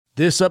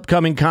This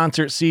upcoming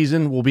concert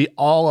season will be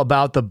all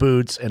about the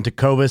boots, and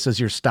Tecovas is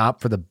your stop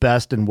for the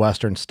best in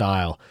Western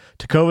style.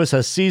 Tecovas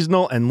has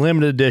seasonal and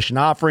limited edition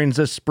offerings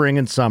this spring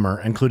and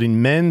summer,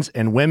 including men's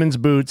and women's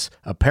boots,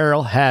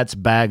 apparel, hats,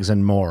 bags,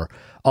 and more.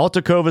 All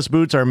Tecovas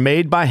boots are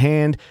made by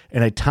hand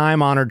in a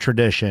time-honored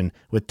tradition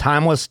with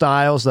timeless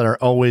styles that are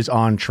always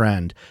on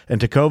trend. And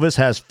Tecovas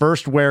has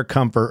first wear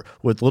comfort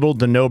with little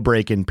to no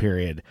break-in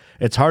period.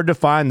 It's hard to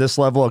find this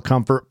level of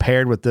comfort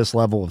paired with this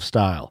level of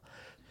style.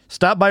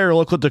 Stop by your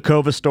local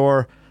Tecovas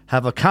store,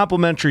 have a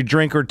complimentary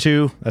drink or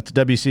two, that's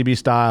WCB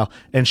style,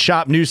 and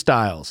shop new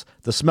styles.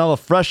 The smell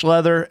of fresh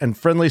leather and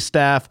friendly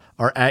staff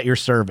are at your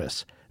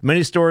service.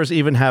 Many stores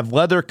even have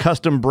leather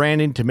custom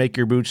branding to make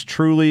your boots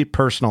truly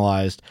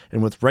personalized.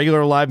 And with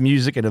regular live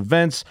music and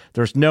events,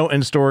 there's no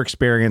in-store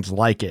experience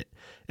like it.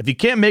 If you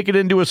can't make it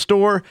into a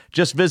store,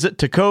 just visit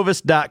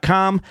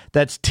tecovas.com.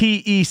 That's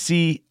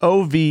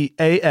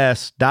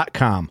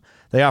TECOVAS.com.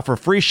 They offer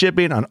free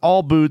shipping on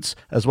all boots,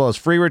 as well as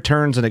free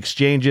returns and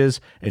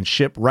exchanges, and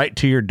ship right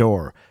to your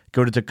door.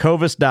 Go to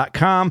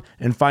tecovas.com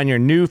and find your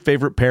new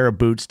favorite pair of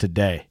boots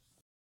today.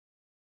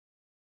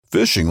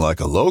 Fishing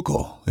like a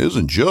local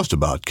isn't just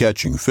about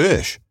catching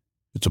fish.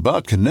 It's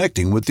about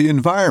connecting with the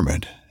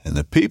environment and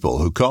the people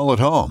who call it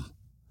home.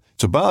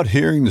 It's about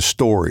hearing the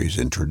stories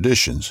and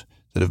traditions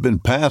that have been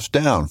passed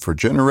down for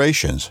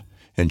generations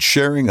and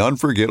sharing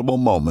unforgettable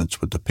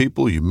moments with the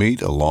people you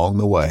meet along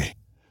the way.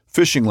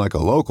 Fishing like a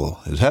local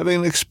is having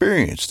an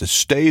experience that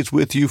stays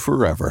with you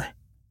forever.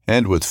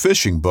 And with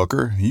Fishing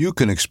Booker, you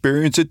can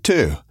experience it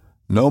too,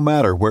 no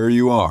matter where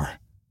you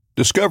are.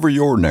 Discover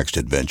your next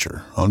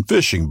adventure on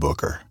Fishing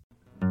Booker.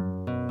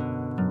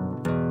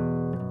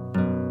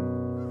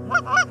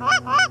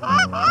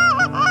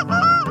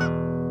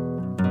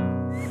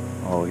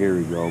 Oh, here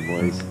we go,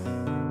 boys.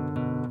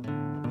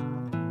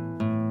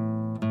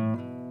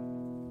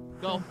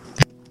 Go.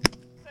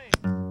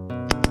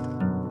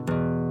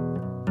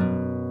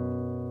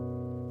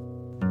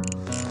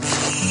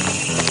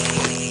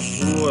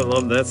 Ooh, I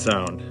love that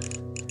sound.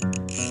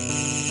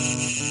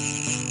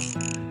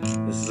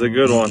 This is a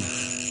good one.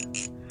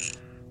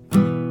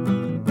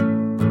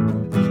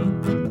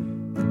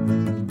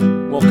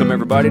 Welcome,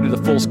 everybody, to the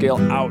Full Scale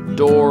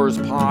Outdoors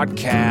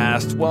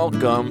podcast.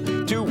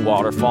 Welcome to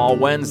Waterfall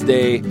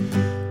Wednesday.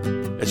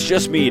 It's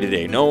just me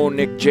today. No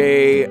Nick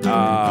J.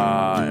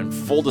 And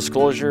full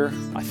disclosure,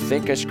 I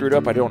think I screwed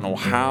up. I don't know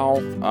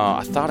how.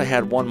 I thought I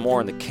had one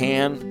more in the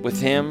can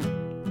with him.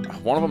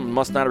 One of them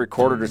must not have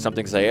recorded or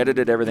something because I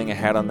edited everything I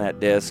had on that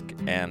disc,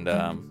 and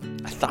I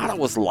thought it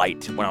was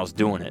light when I was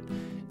doing it,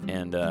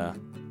 and I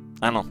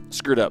don't know,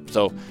 screwed up.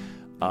 So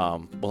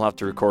we'll have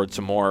to record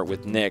some more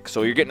with Nick.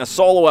 So you're getting a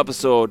solo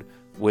episode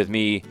with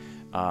me.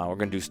 We're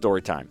going to do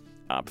story time.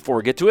 Before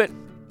we get to it,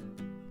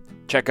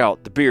 check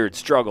out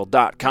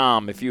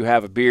thebeardstruggle.com. If you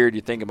have a beard,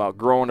 you're thinking about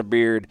growing a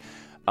beard,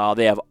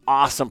 they have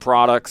awesome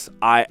products.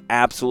 I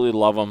absolutely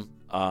love them.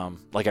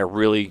 Like I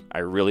really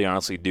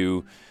honestly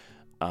do.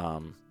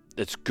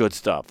 It's good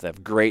stuff. They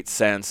have great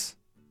scents.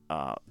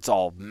 It's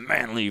all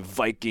manly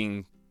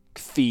Viking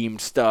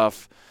themed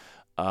stuff.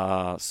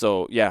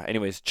 So yeah,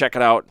 anyways, check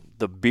it out.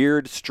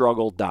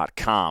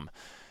 Thebeardstruggle.com.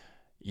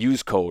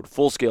 Use code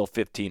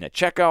FullScale15 at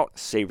checkout.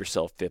 Save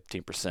yourself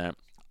 15%.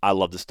 I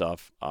love the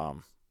stuff.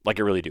 Like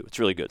I really do. It's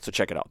really good. So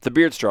check it out.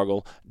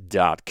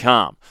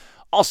 Thebeardstruggle.com.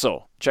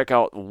 Also, check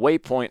out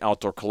Waypoint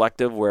Outdoor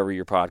Collective wherever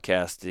you're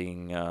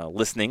podcasting,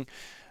 listening.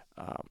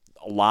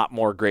 A lot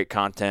more great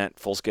content.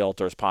 Full Scale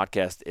Outdoors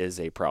Podcast is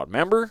a proud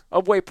member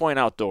of Waypoint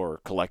Outdoor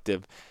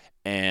Collective.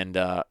 And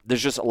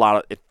there's just a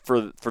lot of,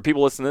 for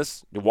people listening to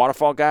this, the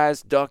waterfall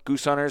guys, duck,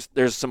 goose hunters,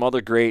 there's some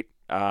other great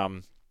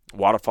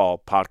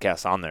waterfall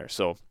podcasts on there.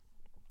 So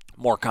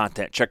more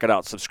content. Check it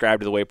out.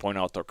 Subscribe to the Waypoint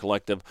Outdoor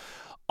Collective.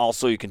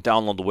 Also, you can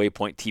download the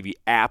Waypoint TV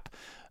app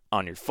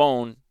on your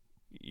phone,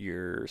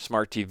 your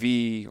smart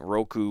TV,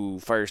 Roku,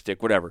 Fire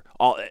Stick, whatever.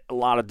 A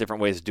lot of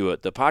different ways to do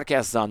it. The podcast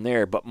is on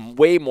there, but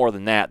way more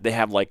than that, they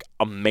have like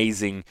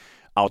amazing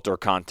outdoor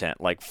content,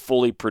 like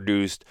fully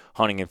produced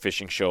hunting and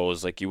fishing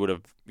shows like you would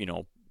have,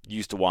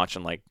 used to watch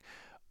on like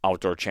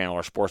Outdoor Channel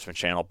or Sportsman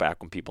Channel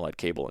back when people had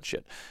cable and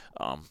shit.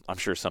 I'm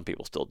sure some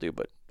people still do,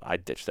 but I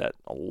ditched that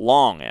a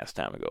long ass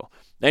time ago.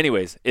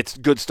 Anyways, it's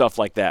good stuff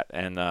like that.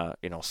 And,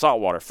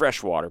 saltwater,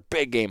 freshwater,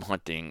 big game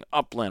hunting,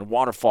 upland,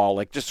 waterfall,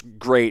 like just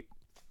great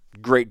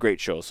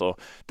show. So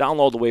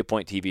download the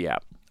Waypoint TV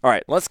app. All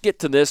right, let's get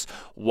to this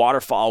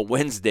Waterfall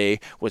Wednesday,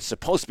 which is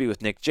supposed to be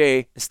with Nick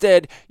J.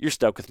 Instead, you're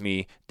stuck with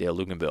me, Dale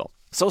Luganville.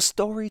 So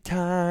story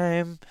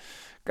time.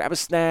 Grab a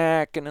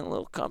snack and a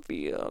little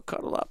comfy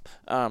cuddle up.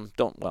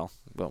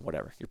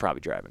 Whatever. You're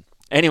probably driving.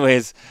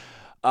 Anyways,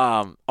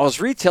 I was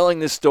retelling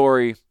this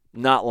story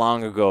not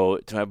long ago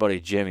to my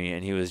buddy Jimmy,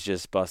 and he was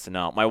just busting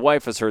out. My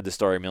wife has heard the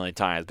story a million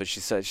times, but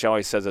she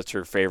always says it's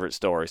her favorite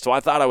story. So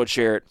I thought I would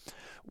share it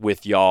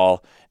with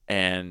y'all,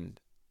 and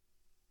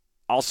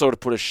also to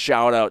put a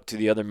shout out to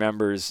the other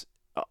members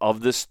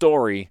of this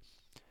story.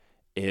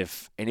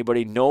 If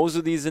anybody knows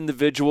of these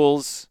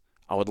individuals,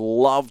 I would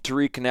love to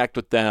reconnect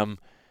with them.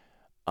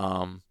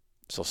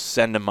 So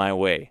send them my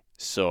way.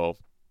 So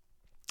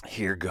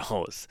here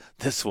goes.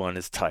 This one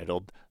is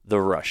titled "The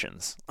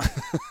Russians."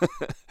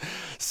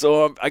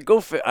 So I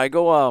go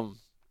on.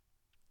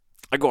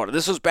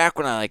 This was back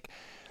when I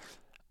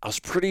was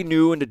pretty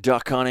new into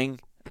duck hunting.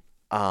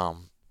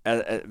 Some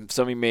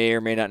of you may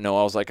or may not know,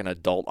 I was like an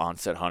adult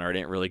onset hunter. I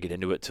didn't really get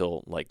into it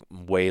till like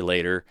way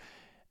later.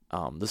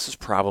 This is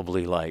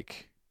probably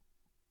like,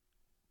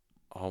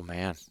 oh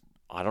man,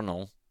 I don't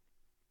know,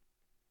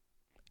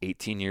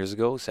 18 years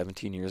ago,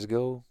 17 years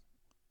ago,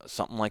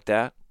 something like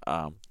that.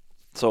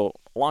 So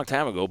a long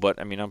time ago, but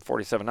I mean, I'm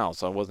 47 now,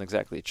 so I wasn't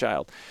exactly a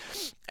child.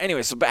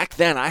 Anyway, so back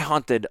then I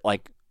hunted,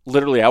 like,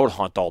 literally I would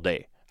hunt all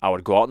day. I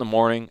would go out in the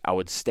morning, I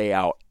would stay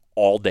out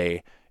all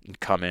day and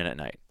come in at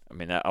night. I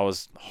mean, I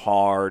was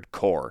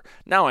hardcore.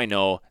 Now I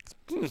know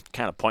it's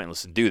kind of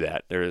pointless to do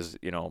that. There's,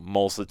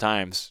 most of the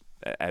times,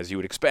 as you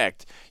would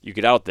expect, you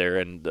get out there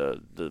and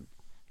the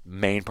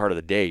main part of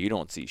the day, you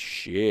don't see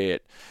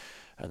shit.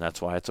 And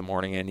that's why it's a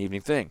morning and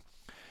evening thing.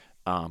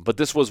 But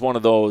this was one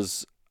of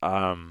those,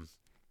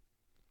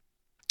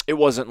 it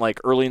wasn't like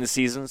early in the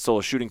season,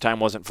 so shooting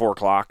time wasn't 4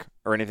 o'clock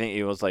or anything.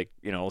 It was like,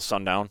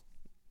 sundown,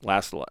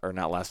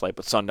 not last light,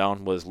 but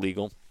sundown was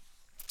legal.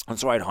 And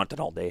so I'd hunted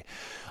all day.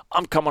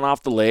 I'm coming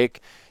off the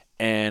lake,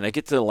 and I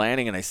get to the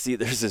landing, and I see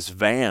there's this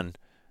van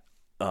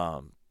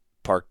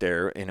parked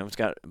there, and it's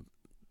got a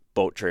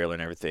boat trailer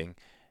and everything.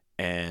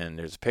 And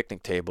there's a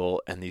picnic table,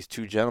 and these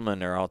two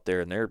gentlemen are out there,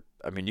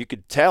 and you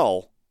could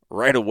tell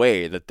right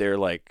away that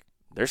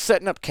they're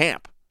setting up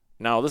camp.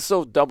 Now, this is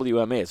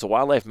WMA. It's a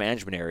wildlife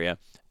management area,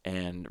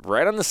 and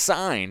right on the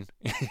sign,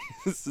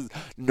 this is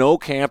no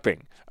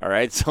camping. All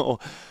right, so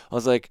I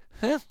was like,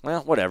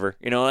 well, whatever.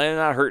 They're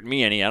not hurting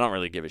me any. I don't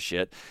really give a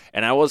shit.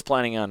 And I was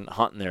planning on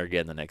hunting there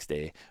again the next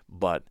day,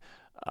 but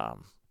I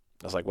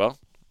was like, well,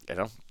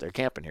 they're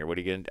camping here. What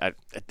are you going to do?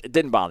 It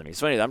didn't bother me.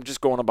 So anyway, I'm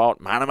just going about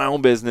minding my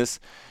own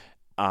business.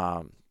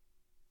 I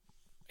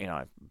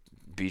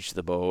beach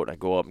the boat. I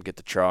go up and get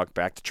the truck,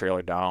 back the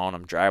trailer down.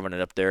 I'm driving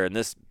it up there, and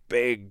this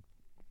big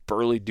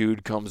burly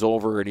dude comes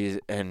over, and he's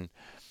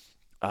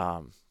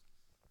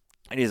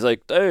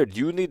like, "Dude,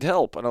 you need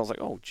help?" And I was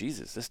like, "Oh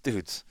Jesus, this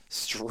dude's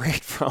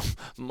straight from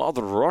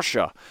Mother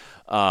Russia."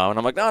 And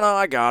I'm like, "No,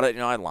 I got it."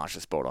 I launch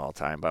this boat all the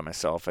time by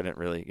myself. I didn't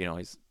really,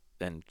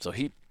 and so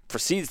he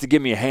proceeds to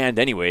give me a hand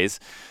anyways.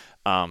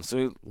 So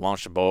we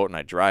launched the boat, and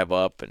I drive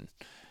up, and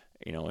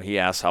he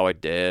asks how I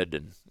did,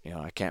 and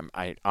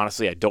I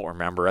honestly don't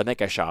remember. I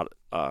think I shot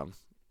a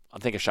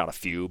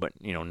few, but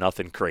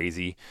nothing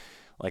crazy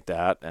like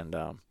that. And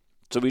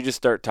so we just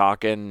start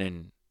talking,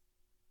 and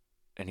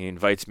he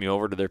invites me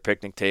over to their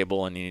picnic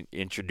table, and he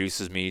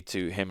introduces me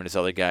to him and his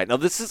other guy. Now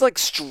this is like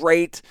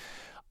straight.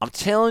 I'm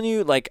telling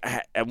you, like,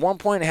 at one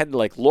point I had to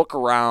look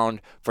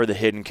around for the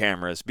hidden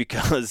cameras,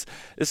 because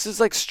this is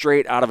like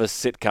straight out of a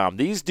sitcom.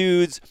 These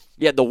dudes,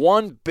 the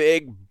one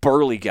big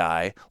burly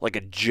guy, like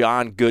a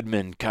John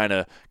Goodman kind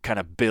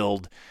of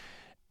build,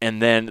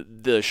 and then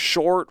the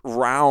short,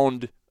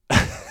 round,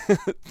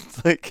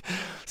 like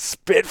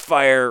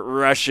Spitfire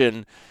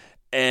Russian,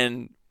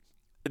 and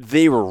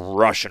they were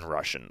Russian.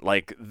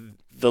 Like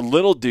the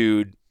little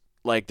dude,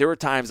 like there were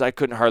times I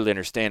couldn't hardly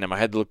understand him. I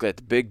had to look at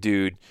the big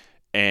dude,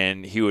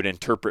 and he would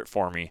interpret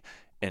for me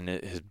in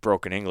his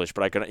broken English,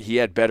 but he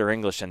had better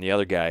English than the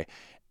other guy.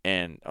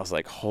 And I was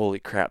like, holy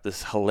crap,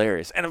 this is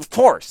hilarious. And of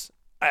course,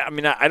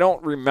 I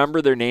don't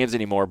remember their names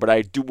anymore, but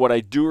what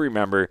I do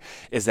remember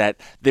is that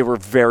they were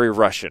very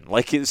Russian.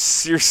 Like it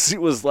seriously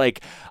was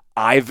like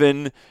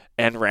Ivan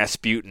and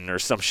Rasputin or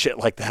some shit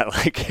like that.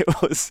 Like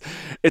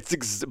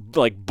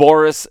like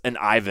Boris and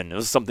Ivan. It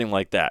was something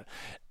like that.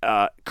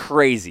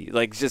 Crazy.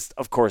 Like just,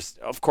 of course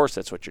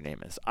that's what your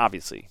name is.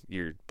 Obviously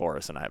you're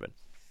Boris and Ivan.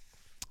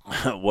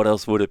 What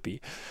else would it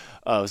be?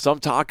 So I'm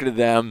talking to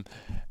them,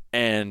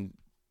 and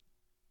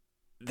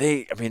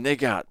they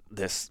got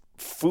this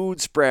food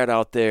spread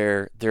out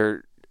there.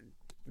 They're,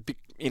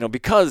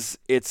 because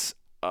it's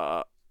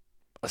a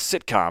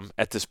sitcom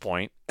at this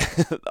point,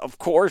 of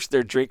course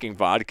they're drinking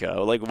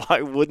vodka. Like,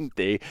 why wouldn't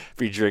they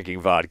be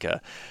drinking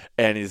vodka?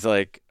 And he's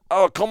like,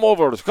 "Oh, come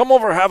over,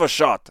 have a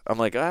shot." I'm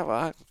like,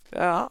 I'm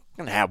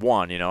gonna have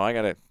one. I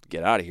gotta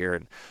get out of here.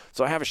 And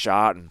so I have a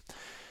shot, and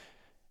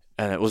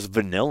it was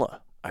vanilla.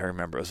 I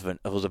remember it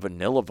was a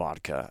vanilla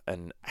vodka,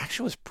 and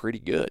actually was pretty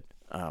good,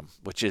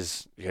 which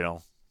is,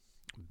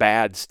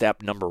 bad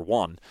step number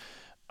one.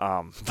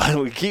 But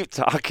we keep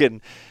talking,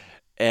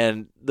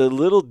 and the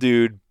little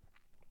dude,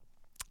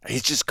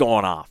 he's just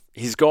going off.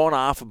 He's going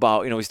off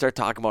about, we start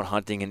talking about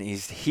hunting, and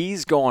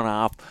he's going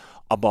off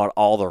about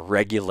all the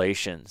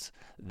regulations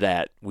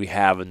that we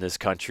have in this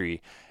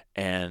country.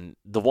 And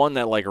the one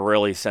that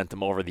really sent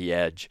him over the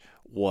edge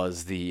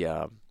was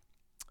the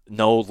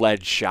no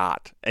lead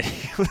shot. And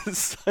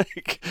he's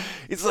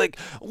like,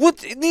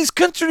 what in these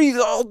countries,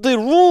 all the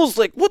rules,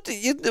 like what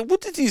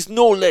is these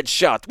no lead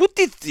shot? What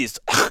is this?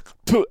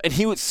 And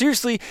he would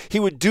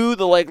do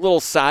the little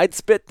side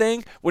spit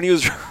thing when he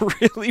was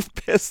really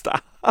pissed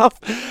off.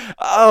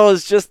 Oh, it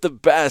was just the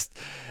best.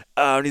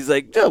 And he's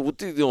like, yeah,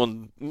 what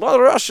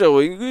Mother Russia,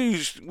 we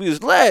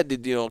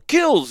lead,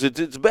 kills.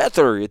 It's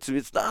better.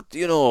 It's not,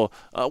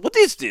 what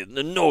is this?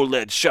 No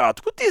lead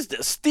shot. What is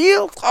this?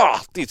 Steel?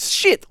 Oh, this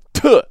shit.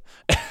 Puh.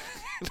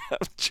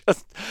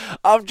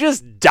 I'm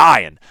just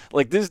dying.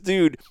 Like, this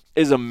dude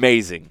is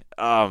amazing.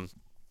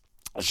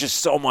 It's just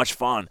so much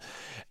fun.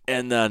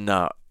 And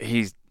then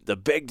he's the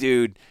big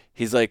dude.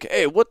 He's like,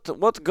 hey,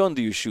 what gun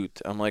do you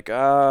shoot? I'm like,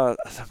 I'm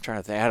trying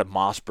to think. I had a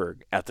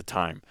Mossberg at the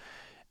time.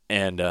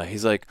 And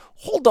he's like,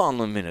 hold on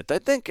a minute. I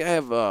think I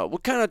have,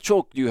 what kind of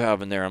choke do you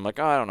have in there? I'm like,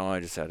 I don't know. I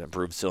just had an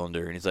improved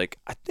cylinder. And he's like,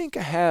 I think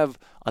I have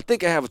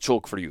a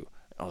choke for you.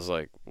 I was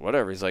like,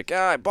 whatever. He's like,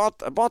 yeah, I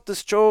bought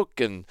this choke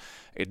and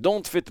it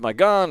don't fit my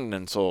gun.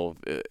 And so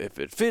if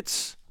it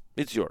fits,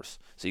 it's yours.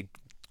 So he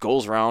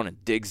goes around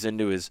and digs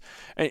into his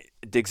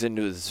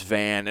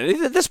van.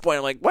 And at this point,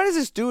 I'm like, why does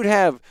this dude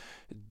have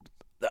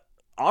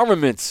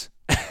armaments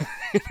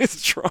in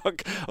his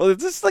trunk? Oh, is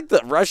this like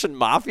the Russian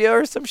mafia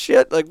or some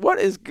shit? Like, what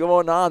is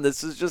going on?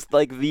 This is just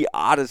like the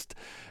oddest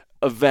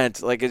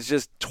event. Like, it's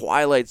just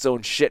Twilight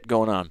Zone shit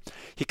going on.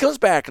 He comes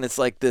back and it's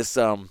like this,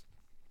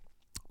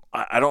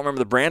 I don't remember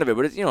the brand of it,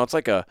 but it's, it's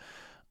like a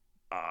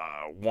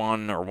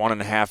 1 or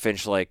 1.5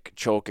 inch like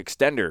choke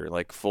extender,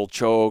 like full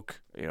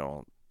choke,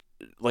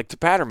 like the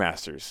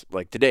Patternmasters,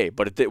 like today,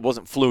 but it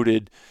wasn't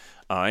fluted.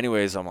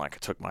 Anyways, I'm like, I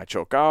took my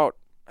choke out,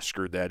 I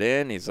screwed that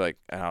in. He's like,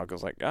 and I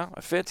goes like, yeah,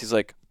 it fits. He's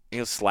like,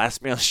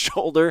 slaps me on the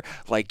shoulder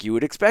like you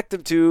would expect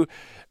him to,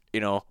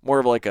 more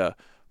of like a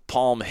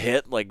palm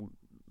hit, like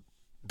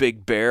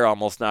Big Bear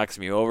almost knocks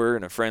me over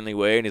in a friendly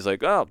way. And he's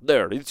like, oh,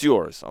 there, it's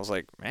yours. I was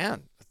like,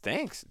 man,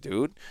 thanks,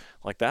 dude.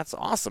 Like, that's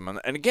awesome. And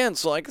again,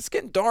 so like, it's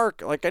getting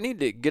dark. Like, I need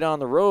to get on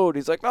the road.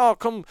 He's like, oh,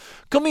 come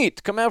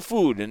eat, come have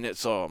food. And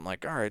so I'm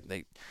like, all right,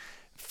 they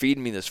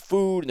feeding me this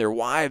food, and their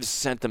wives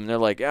sent them. And they're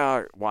like,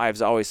 yeah,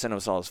 wives always send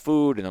us all this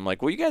food. And I'm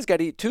like, well, you guys got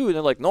to eat too. And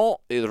they're like, no,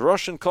 it's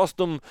Russian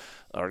custom.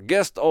 Our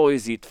guests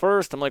always eat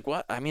first. I'm like,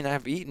 what? I mean,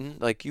 I've eaten.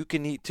 Like, you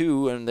can eat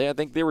too. And I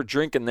think they were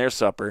drinking their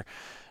supper.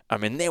 I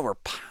mean, they were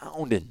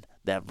pounding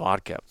that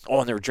vodka.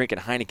 Oh, and they were drinking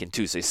Heineken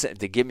too. So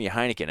they give me a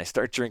Heineken. I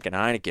start drinking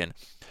Heineken,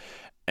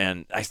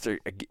 and I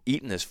start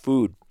eating this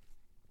food.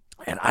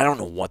 And I don't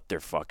know what they're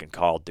fucking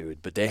called,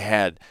 dude. But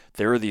there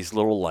were these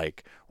little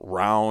like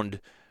round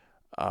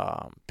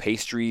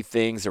pastry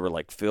things that were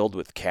like filled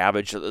with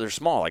cabbage. They're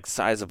small, like the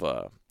size of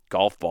a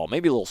golf ball,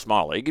 maybe a little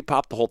smaller. You could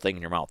pop the whole thing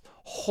in your mouth.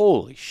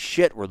 Holy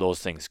shit, were those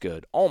things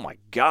good. Oh my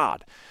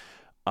God.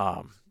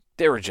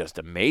 They were just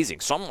amazing.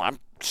 So I'm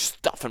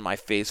stuffing my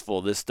face full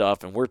of this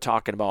stuff, and we're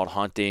talking about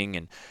hunting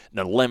and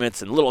the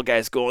limits, and little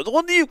guys going,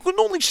 well, you can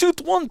only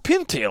shoot one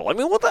pintail. I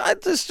mean,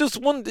 this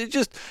just one,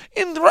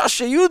 in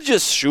Russia, you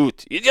just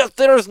shoot.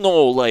 There's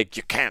no, like,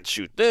 you can't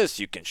shoot this,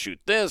 you can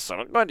shoot this,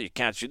 but you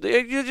can't shoot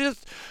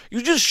this.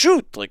 You just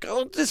shoot. Like,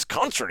 oh, this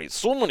country,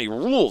 so many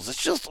rules.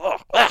 It's just,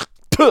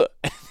 he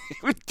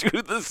would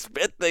do the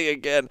spit thing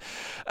again.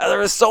 There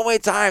were so many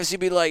times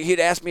he'd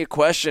ask me a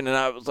question, and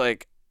I was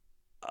like,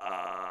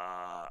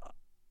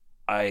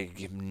 I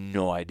have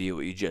no idea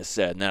what you just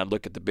said. And then I'd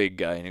look at the big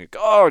guy and he'd go,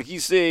 oh, he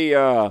say,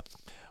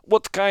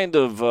 what kind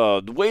of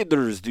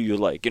waders do you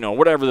like?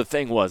 Whatever the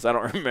thing was. I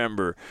don't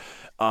remember.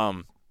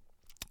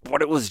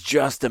 But it was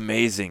just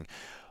amazing.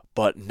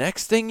 But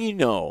next thing you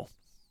know,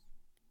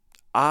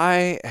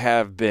 I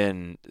have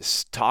been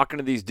talking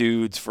to these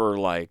dudes for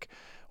like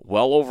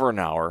well over an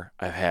hour.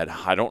 I've had,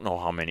 I don't know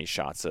how many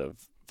shots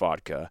of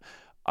vodka.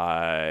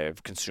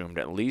 I've consumed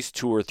at least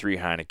 2 or 3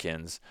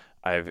 Heinekens.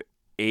 I've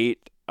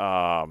ate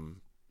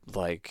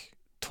like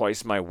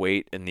twice my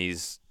weight in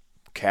these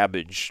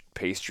cabbage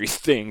pastry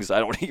things. I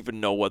don't even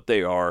know what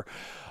they are.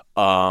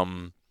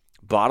 Bottom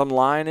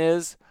line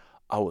is,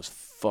 I was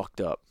fucked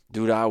up.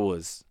 Dude, it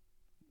was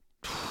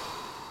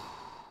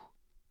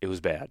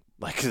bad.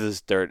 Like,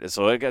 this dirt.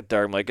 So it got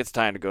dark. I'm like, it's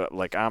time to go.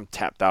 Like, I'm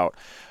tapped out.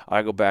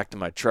 I go back to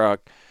my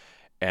truck,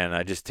 and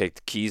I just take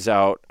the keys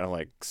out and,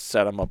 like,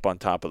 set them up on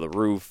top of the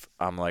roof.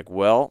 I'm like,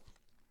 well,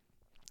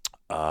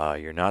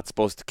 you're not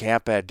supposed to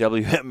camp at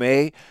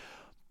WMA,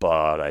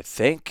 but I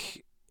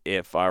think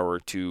if I were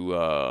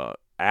to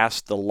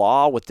ask the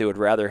law what they would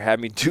rather have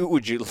me do,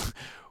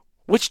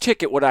 which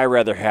ticket would I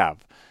rather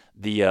have?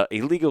 The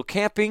illegal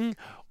camping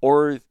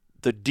or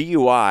the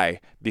DUI?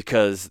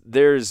 Because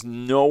there's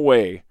no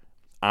way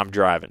I'm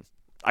driving.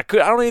 I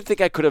don't even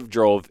think I could have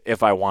drove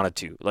if I wanted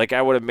to. Like,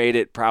 I would have made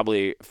it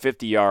probably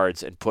 50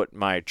 yards and put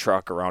my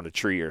truck around a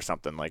tree or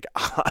something. Like,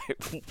 I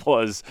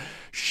was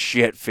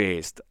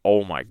shit-faced.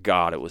 Oh, my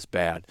God, it was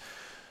bad.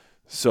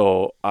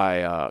 So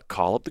I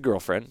call up the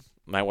girlfriend,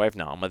 my wife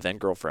now, my then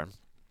girlfriend,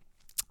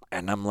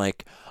 and I'm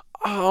like,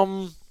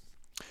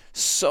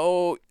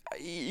 so,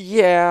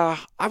 yeah,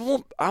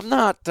 I'm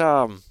not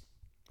going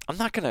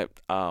to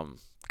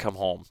come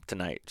home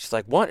tonight. She's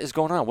like, what is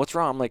going on? What's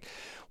wrong? I'm like,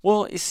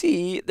 well, you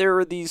see, there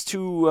were these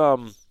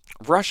 2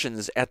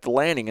 Russians at the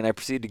landing, and I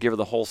proceeded to give her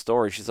the whole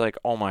story. She's like,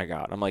 oh, my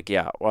God. I'm like,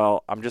 yeah,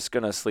 well, I'm just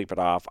going to sleep it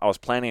off. I was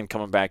planning on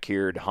coming back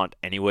here to hunt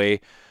anyway,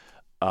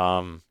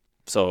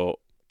 so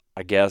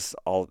I guess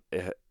I'll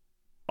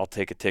I'll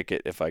take a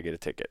ticket if I get a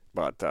ticket.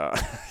 But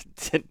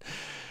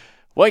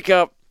wake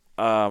up,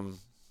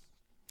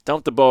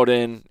 dump the boat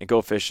in, and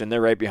go fishing. They're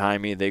right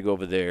behind me. They go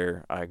over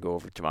there. I go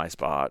over to my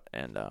spot,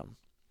 and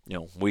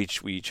we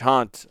each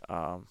hunt.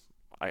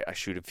 I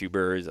shoot a few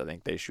birds. I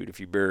think they shoot a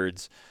few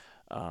birds.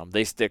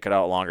 They stick it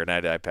out longer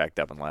than I packed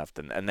up and left.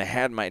 And they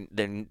had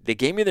they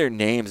gave me their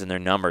names and their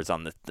numbers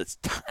on this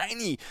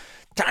tiny,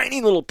 tiny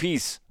little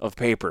piece of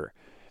paper.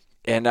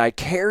 And I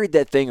carried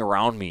that thing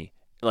around me,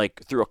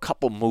 like, through a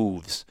couple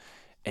moves.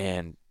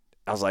 And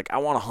I was like, I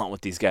want to hunt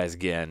with these guys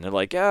again. They're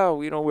like, yeah,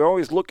 we're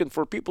always looking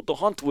for people to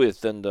hunt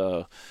with. And,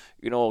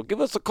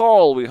 give us a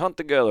call. We hunt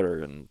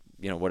together and,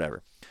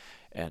 whatever.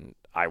 And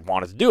I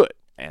wanted to do it.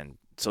 And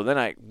so then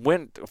I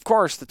went, of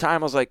course, the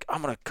time I was like,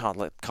 I'm going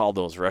to call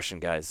those Russian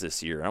guys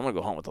this year. I'm going to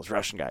go hunt with those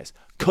Russian guys.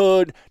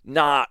 Could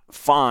not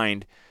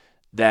find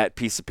that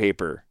piece of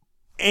paper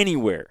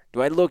anywhere.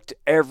 I looked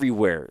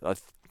everywhere. I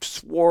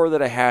swore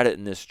that I had it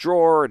in this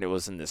drawer and it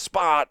was in this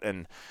spot,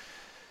 and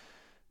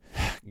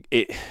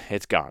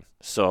it's gone.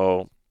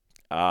 So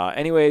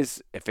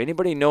anyways, if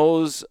anybody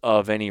knows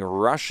of any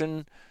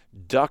Russian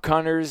duck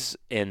hunters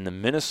in the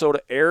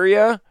Minnesota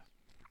area,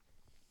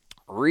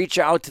 reach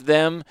out to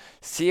them,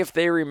 see if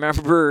they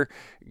remember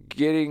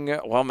getting,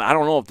 well, I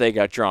don't know if they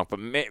got drunk, but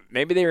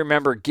maybe they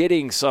remember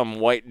getting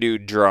some white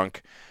dude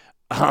drunk,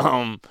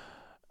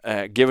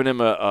 giving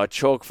him a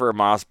choke for a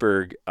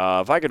Mossberg.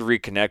 If I could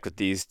reconnect with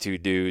these two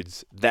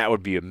dudes, that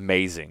would be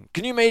amazing.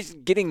 Can you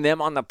imagine getting them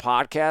on the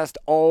podcast?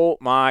 Oh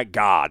my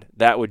God,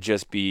 that would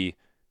be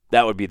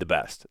the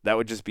best. That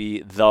would just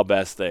be the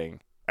best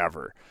thing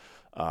ever.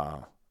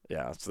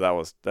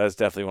 So that's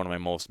definitely one of my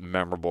most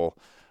memorable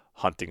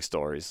hunting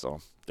stories. So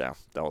yeah,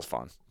 that was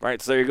fun. All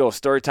right, so there you go.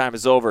 Story time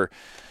is over.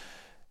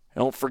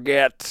 Don't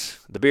forget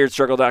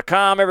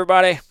thebeardstruggle.com,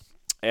 everybody.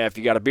 If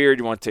you got a beard,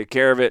 you want to take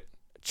care of it,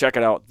 check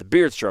it out,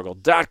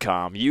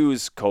 thebeardstruggle.com.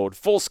 Use code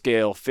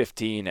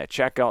FULLSCALE15 at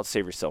checkout.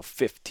 Save yourself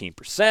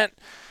 15%.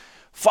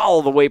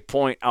 Follow the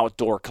Waypoint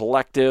Outdoor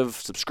Collective.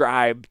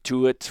 Subscribe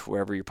to it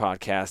wherever you're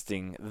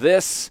podcasting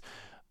this.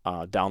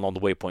 Download the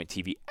Waypoint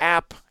TV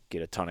app.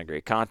 Get a ton of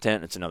great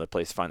content. It's another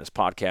place to find this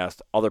podcast,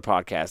 other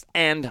podcasts,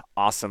 and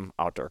awesome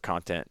outdoor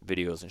content,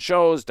 videos and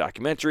shows,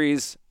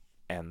 documentaries,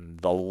 and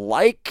the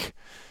like.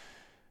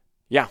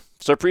 Yeah,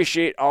 so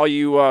appreciate all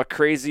you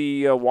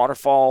crazy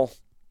waterfall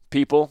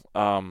people.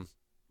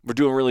 We're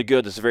doing really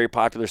good. This is a very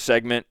popular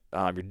segment.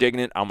 You're digging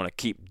it. I'm going to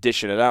keep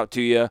dishing it out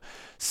to you.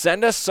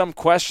 Send us some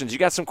questions. You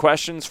got some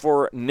questions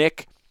for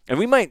Nick? And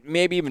we might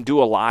maybe even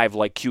do a live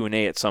like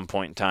Q&A at some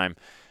point in time.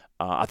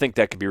 I think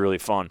that could be really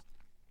fun.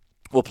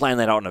 We'll plan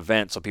that out in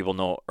advance so people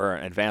know, or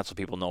in advance so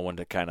people know when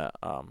to kind of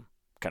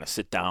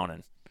sit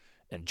down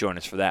and join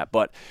us for that.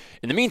 But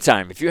in the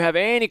meantime, if you have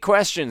any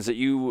questions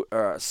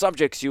that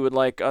subjects you would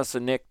like us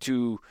and Nick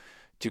to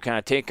kind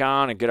of take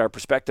on and get our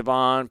perspective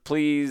on,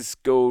 please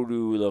go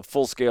to the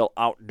Full Scale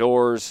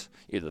Outdoors,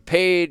 either the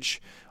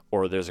page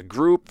or there's a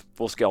group,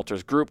 Full Scale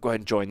Outdoors group. Go ahead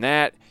and join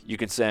that. You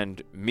can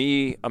send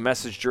me a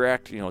message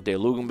direct, Dale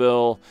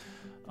Luganville,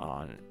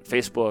 on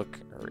Facebook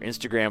or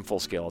Instagram, Full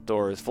Scale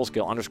Outdoors, Full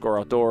Scale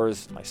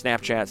 _Outdoors. My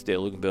Snapchat's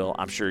Dale Luganville.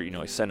 I'm sure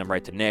you send them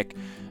right to Nick.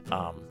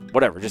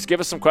 Whatever, just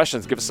give us some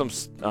questions, give us some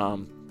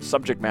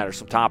subject matter,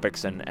 some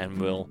topics, and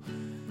we'll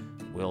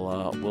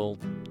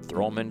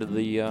throw them into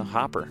the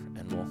hopper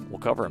and we'll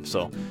cover them.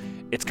 So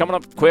it's coming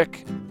up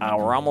quick.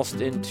 We're almost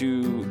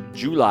into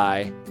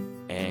July,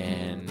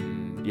 and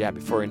yeah,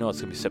 before you know it,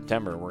 it's going to be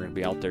September. We're going to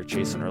be out there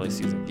chasing early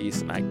season geese,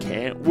 and I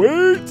can't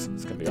wait.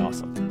 It's going to be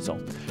awesome. So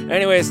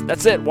anyways,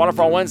 that's it.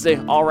 Waterfall Wednesday,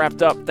 all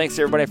wrapped up. Thanks,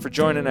 everybody, for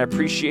joining. I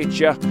appreciate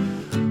you.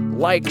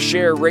 Like,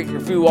 share, rate, and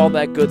review, all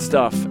that good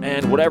stuff.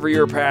 And whatever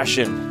your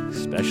passion,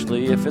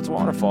 especially if it's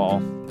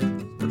waterfall,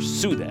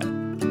 pursue that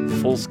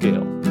full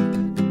scale.